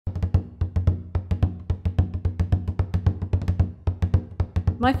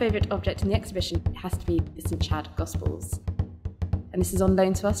My favourite object in the exhibition has to be the St Chad Gospels. And this is on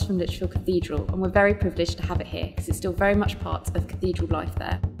loan to us from Lichfield Cathedral, and we're very privileged to have it here because it's still very much part of cathedral life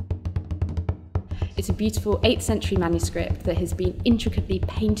there. It's a beautiful 8th century manuscript that has been intricately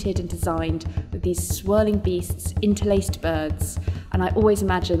painted and designed with these swirling beasts, interlaced birds, and I always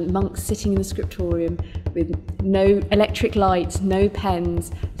imagine monks sitting in the scriptorium with no electric light, no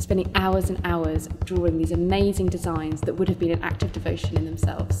pens, spending hours and hours drawing these amazing designs that would have been an act of devotion in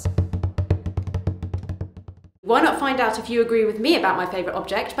themselves. Why not find out if you agree with me about my favourite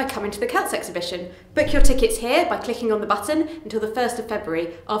object by coming to the Celts exhibition? Book your tickets here by clicking on the button until the 1st of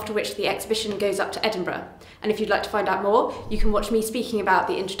February, after which the exhibition goes up to Edinburgh. And if you'd like to find out more, you can watch me speaking about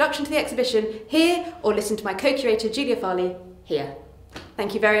the introduction to the exhibition here, or listen to my co-curator Julia Farley here.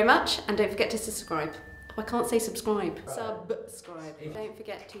 Thank you very much, and don't forget to subscribe. Oh, I can't say subscribe. Subscribe. Don't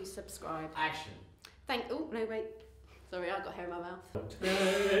forget to subscribe. Action. Oh, no, wait. Sorry, I got hair in my mouth.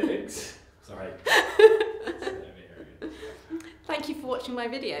 Sorry. Thank you for watching my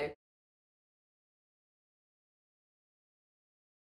video.